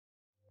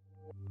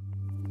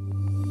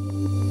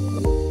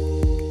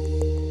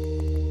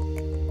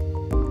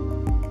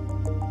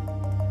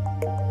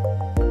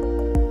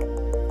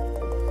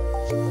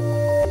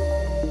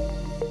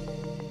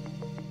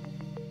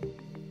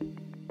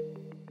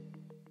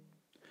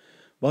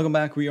Welcome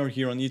back. We are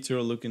here on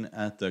YouTube looking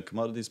at the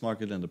commodities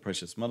market and the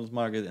precious metals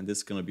market, and this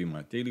is going to be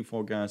my daily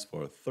forecast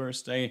for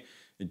Thursday,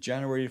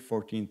 January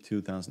 14th,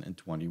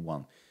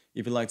 2021.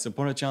 If you like to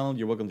support the channel,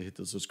 you're welcome to hit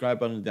the subscribe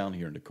button down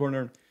here in the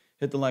corner,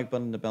 hit the like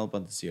button and the bell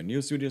button to see our new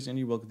videos, and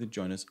you're welcome to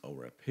join us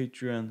over at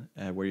Patreon,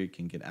 where you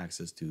can get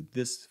access to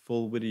this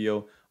full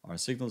video, our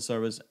signal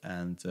service,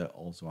 and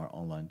also our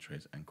online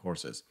trades and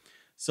courses.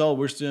 So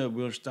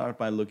we'll start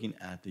by looking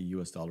at the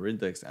US dollar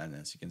index, and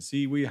as you can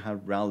see, we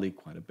have rallied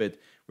quite a bit.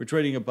 We're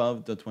trading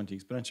above the 20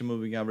 exponential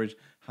moving average.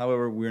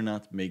 However, we're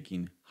not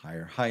making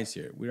higher highs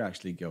here. We're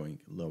actually going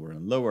lower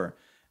and lower,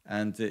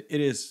 and it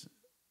is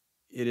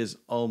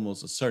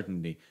almost a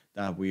certainty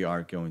that we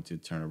are going to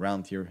turn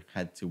around here,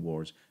 head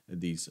towards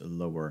these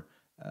lower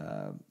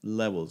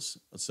levels.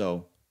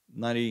 So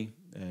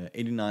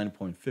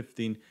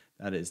 89.15,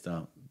 that is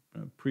the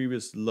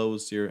previous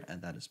lows here,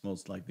 and that is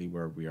most likely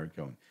where we are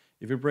going.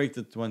 If we break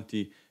the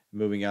 20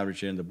 moving average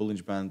here in the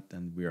Bollinger Band,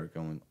 then we are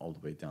going all the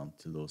way down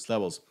to those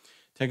levels.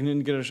 Technical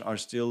indicators are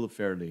still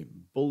fairly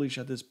bullish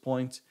at this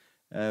point,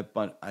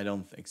 but I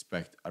don't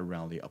expect a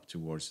rally up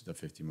towards the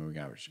 50 moving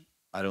average.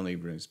 I don't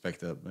even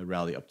expect a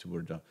rally up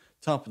toward the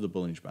top of the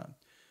Bollinger Band.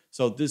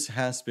 So this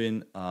has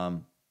been a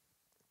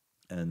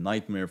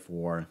nightmare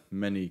for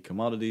many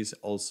commodities,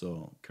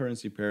 also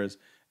currency pairs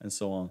and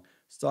so on.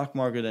 Stock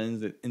market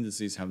and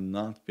indices have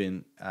not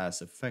been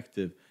as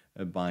effective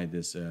by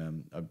this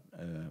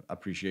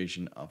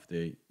appreciation of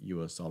the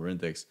US dollar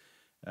index.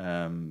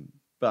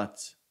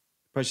 But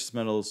precious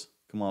metals,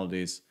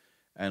 commodities,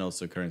 and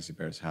also currency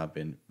pairs have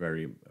been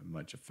very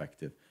much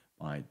effective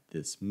by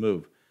this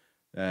move.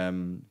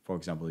 For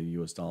example, the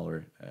US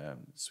dollar,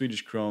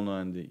 Swedish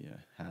krona, and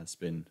has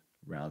been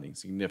rallying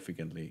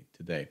significantly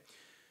today.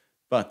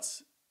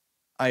 But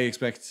I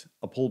expect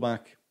a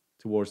pullback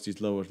towards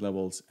these lower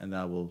levels, and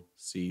that will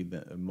see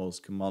the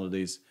most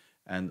commodities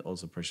and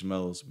also precious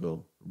metals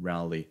will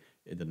rally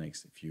in the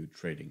next few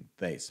trading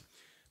days.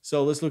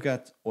 So let's look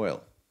at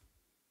oil.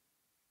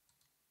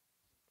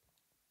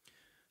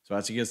 So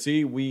as you can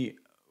see, we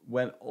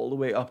went all the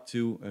way up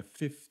to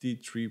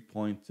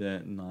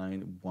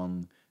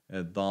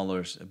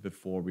 $53.91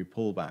 before we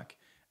pull back.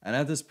 And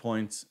at this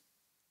point,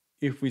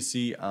 if we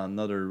see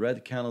another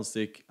red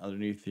candlestick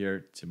underneath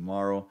here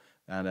tomorrow,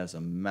 that is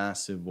a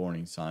massive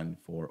warning sign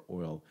for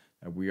oil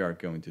that we are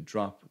going to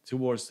drop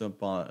towards the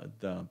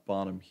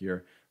bottom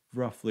here,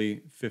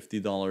 roughly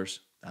 $50.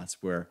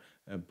 That's where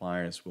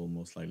buyers will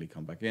most likely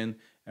come back in,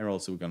 and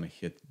also we're going to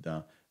hit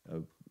the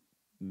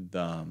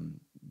 20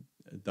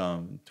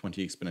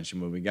 exponential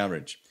moving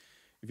average.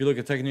 If you look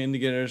at technical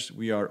indicators,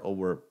 we are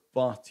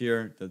overbought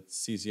here. The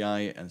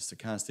CCI and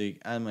stochastic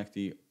and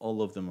MACD,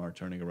 all of them are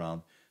turning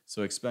around.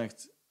 So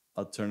expect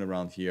a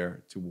turnaround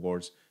here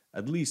towards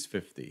at least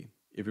 50.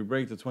 If we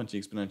break the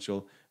 20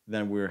 exponential,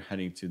 then we're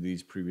heading to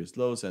these previous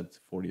lows at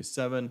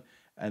 47,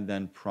 and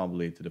then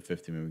probably to the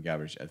 50 moving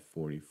average at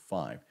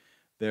 45.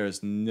 There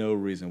is no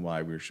reason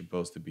why we're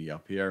supposed to be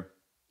up here,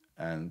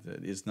 and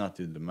it's not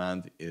the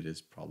demand, it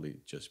is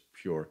probably just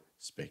pure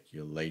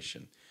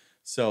speculation.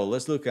 So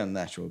let's look at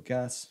natural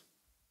gas.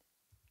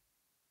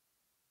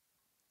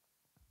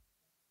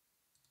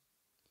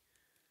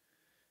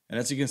 And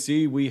as you can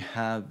see, we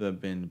have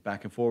been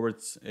back and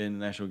forwards in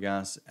natural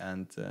gas,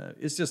 and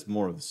it's just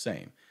more of the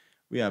same.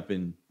 We have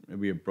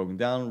broken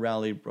down,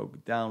 rallied,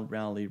 broke down,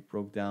 rallied,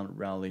 broke down,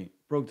 rally,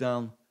 broke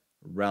down,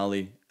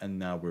 rally, and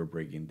now we're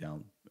breaking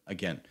down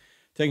again.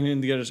 Technical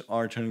indicators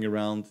are turning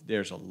around.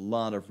 There's a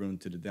lot of room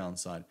to the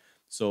downside.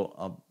 So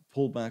a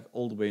pullback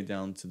all the way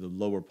down to the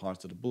lower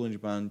parts of the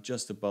Bollinger Band,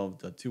 just above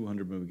the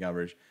 200 moving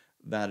average,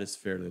 that is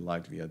fairly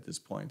likely at this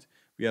point.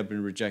 We have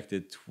been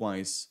rejected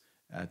twice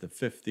at the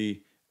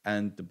 50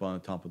 and the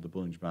top of the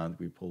Bollinger Band.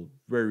 We pulled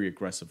very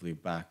aggressively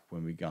back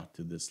when we got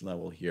to this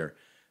level here.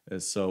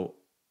 So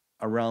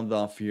a round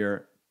off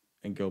here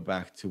and go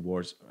back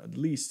towards at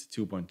least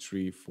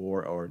 2.34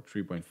 or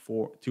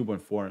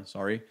 2.4,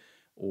 sorry,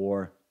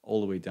 or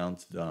all the way down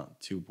to the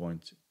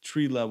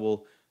 2.3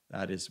 level.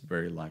 That is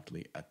very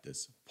likely at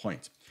this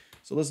point.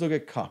 So let's look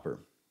at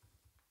copper.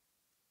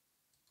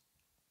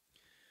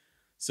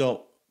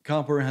 So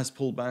copper has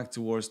pulled back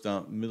towards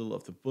the middle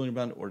of the Bollinger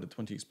Band or the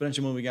 20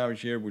 exponential moving average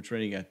here. We're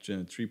trading at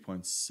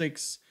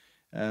 3.6.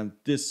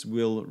 This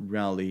will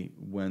rally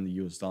when the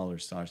US dollar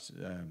starts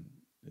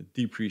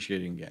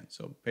depreciating again.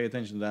 So pay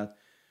attention to that.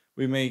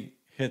 We may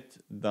hit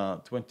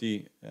the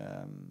 20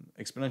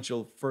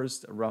 exponential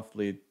first,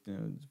 roughly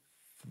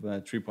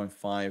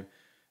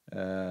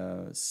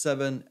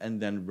 3.57, and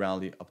then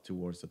rally up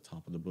towards the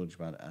top of the Bollinger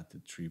Band at the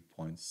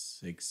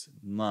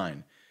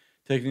 3.69.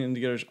 Technical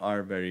indicators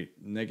are very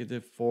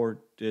negative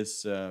for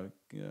this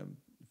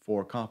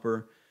for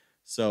copper,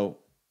 so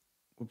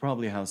we'll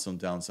probably have some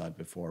downside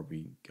before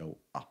we go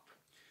up.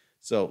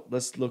 So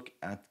let's look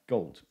at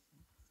gold.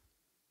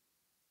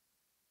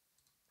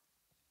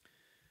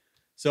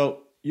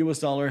 So US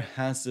dollar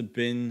has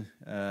been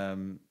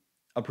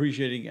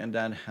appreciating, and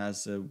that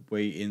has a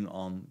weigh in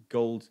on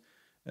gold.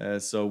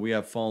 So we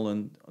have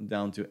fallen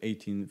down to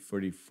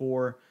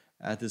 1834,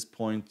 At this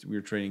point,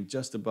 we're trading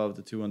just above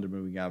the 200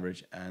 moving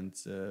average, and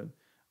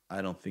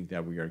I don't think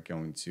that we are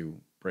going to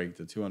break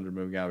the 200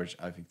 moving average.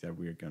 I think that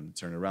we are going to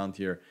turn around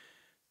here.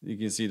 You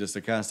can see the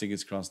stochastic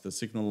is across the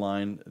signal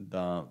line.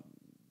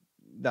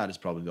 That is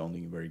probably the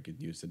only very good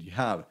news that you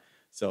have.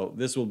 So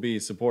this will be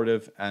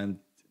supportive, and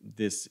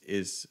this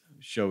is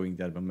showing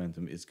that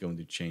momentum is going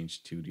to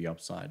change to the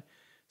upside.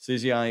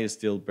 CCI is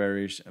still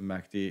bearish,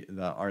 MACD,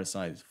 the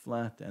RSI is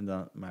flat, and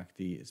the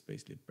MACD is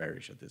basically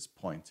bearish at this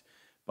point.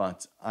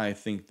 But I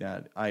think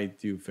that I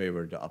do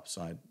favor the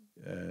upside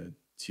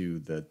to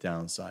the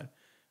downside.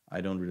 I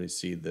don't really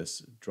see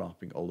this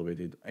dropping all the way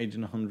to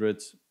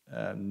 1800,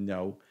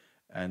 no,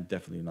 and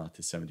definitely not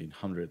to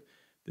 1700.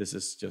 This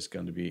is just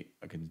going to be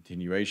a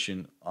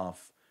continuation of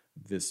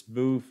this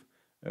move.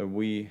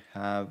 We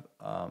have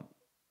a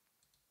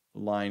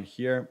line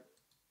here,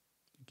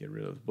 get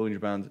rid of the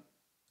Bollinger Band,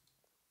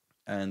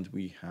 and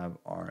we have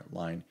our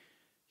line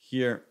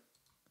here.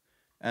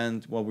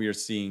 And what we are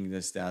seeing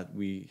is that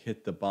we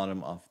hit the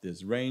bottom of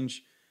this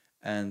range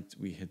and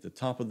we hit the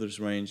top of this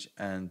range,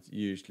 and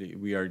usually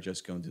we are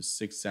just going to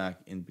zigzag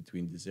in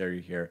between this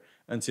area here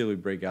until we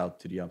break out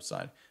to the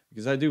upside,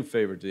 because I do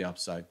favor the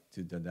upside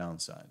to the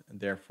downside, and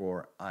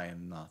therefore I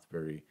am not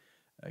very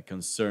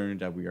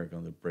concerned that we are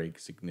going to break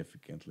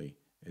significantly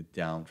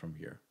down from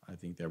here. I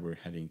think that we're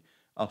heading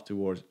up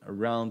towards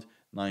around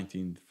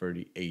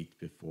 1938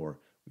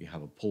 before we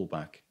have a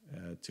pullback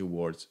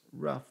towards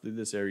roughly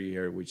this area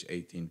here, which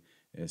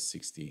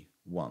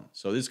 1861.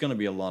 So there's going to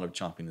be a lot of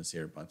choppiness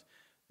here, but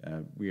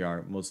we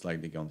are most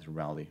likely going to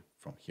rally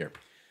from here.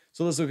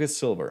 So let's look at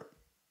silver.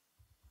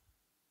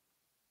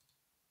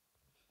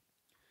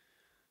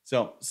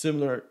 So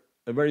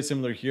very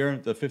similar here.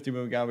 The 50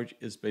 moving average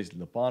is basically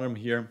the bottom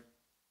here.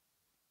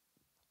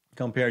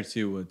 Compared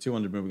to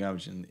 200 moving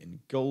average in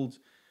gold,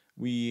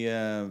 we,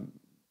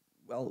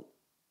 well,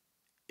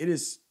 it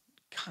is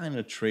kind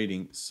of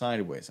trading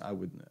sideways. I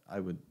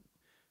would,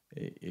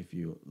 if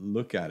you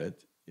look at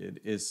it,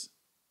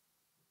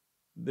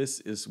 this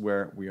is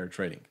where we are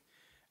trading.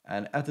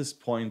 And at this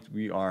point,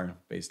 we are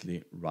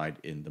basically right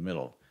in the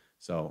middle.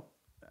 So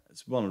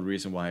it's one of the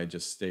reasons why I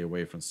just stay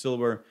away from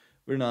silver.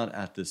 We're not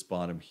at this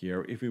bottom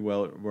here. If we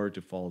were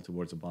to fall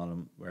towards the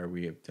bottom where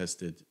we have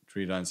tested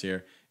 3 lines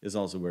here, is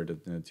also where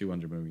the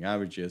 200 moving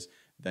average is,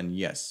 then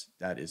yes,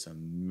 that is a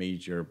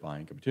major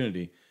buying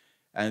opportunity.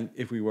 And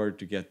if we were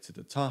to get to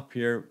the top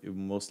here, it will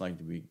most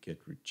likely we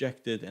get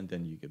rejected and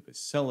then you could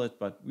sell it,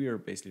 but we are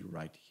basically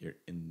right here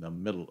in the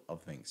middle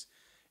of things.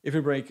 If we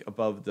break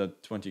above the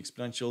 20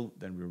 exponential,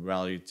 then we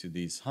rally to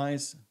these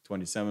highs,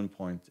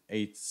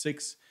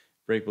 27.86,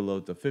 break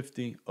below the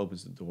 50,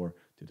 opens the door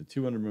to the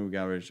 200 moving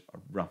average of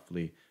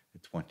roughly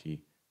 $22.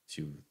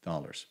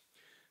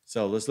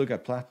 So let's look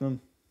at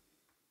platinum.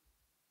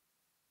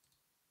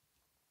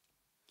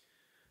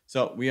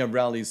 So we have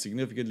rallied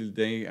significantly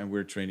today, and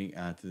we're trading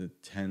at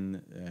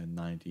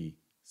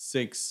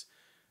 1096.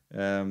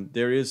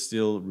 There is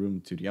still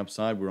room to the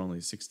upside. We're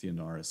only 60 in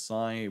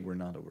RSI. We're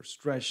not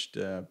overstretched,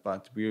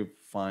 but we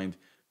find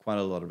quite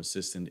a lot of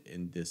resistance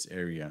in this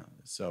area.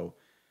 So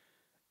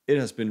it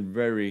has been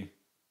very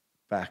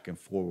back and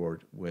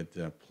forward with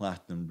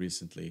platinum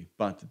recently,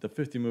 but the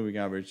 50 moving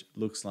average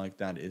looks like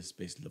that is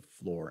basically the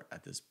floor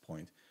at this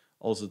point.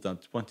 Also, the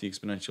 20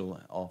 exponential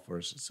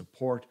offers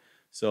support.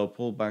 So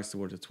pullbacks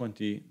towards the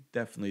 20,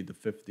 definitely the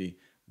 50,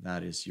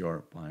 that is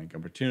your buying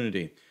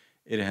opportunity.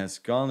 It has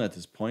gone at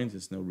this point.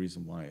 There's no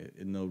reason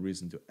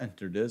to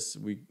enter this.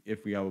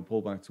 If we have a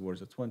pullback towards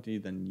the 20,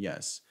 then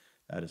yes,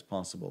 that is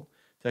possible.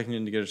 Technical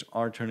indicators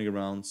are turning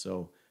around,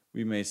 so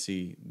we may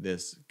see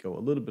this go a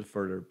little bit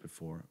further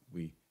before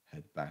we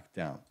head back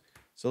down.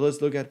 So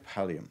let's look at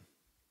palladium.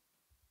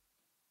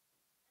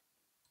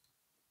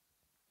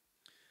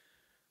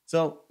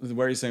 So the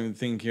very same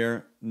thing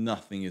here,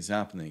 nothing is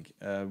happening.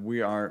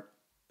 We are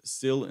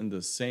still in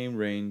the same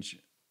range,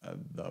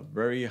 the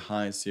very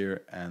highs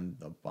here and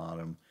the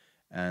bottom,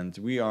 and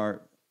we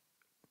are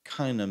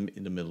kind of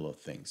in the middle of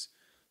things.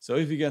 So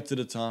if you get to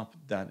the top,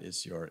 that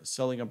is your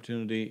selling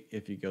opportunity.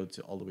 If you go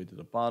all the way to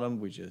the bottom,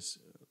 which is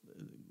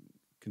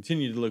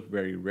continue to look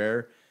very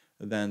rare,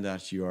 then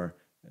that's your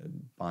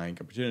buying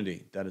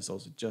opportunity. That is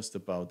also just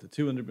about the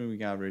 200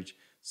 moving average.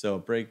 So a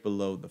break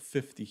below the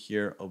 50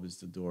 here opens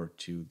the door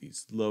to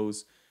these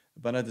lows.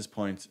 But at this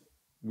point,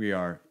 we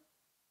are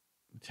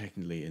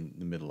technically in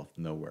the middle of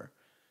nowhere.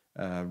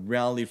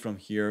 Rally from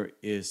here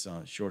is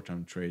a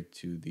short-term trade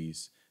to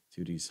these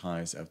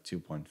highs of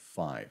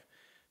 2.5.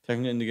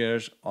 Technical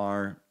indicators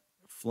are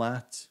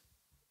flat.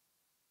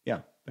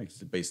 Yeah,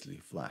 basically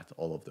flat,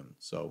 all of them.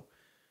 So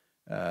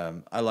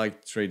I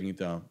like trading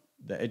the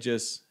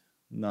edges,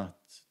 not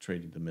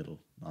trading the middle,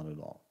 not at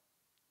all.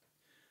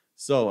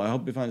 So I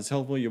hope you find this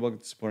helpful. You're welcome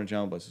to support our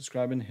channel by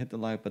subscribing, hit the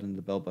like button and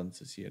the bell button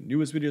to see our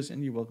newest videos,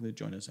 and you're welcome to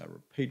join us at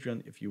our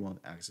Patreon if you want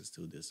access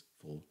to this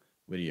full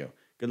video.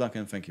 Good luck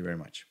and thank you very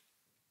much.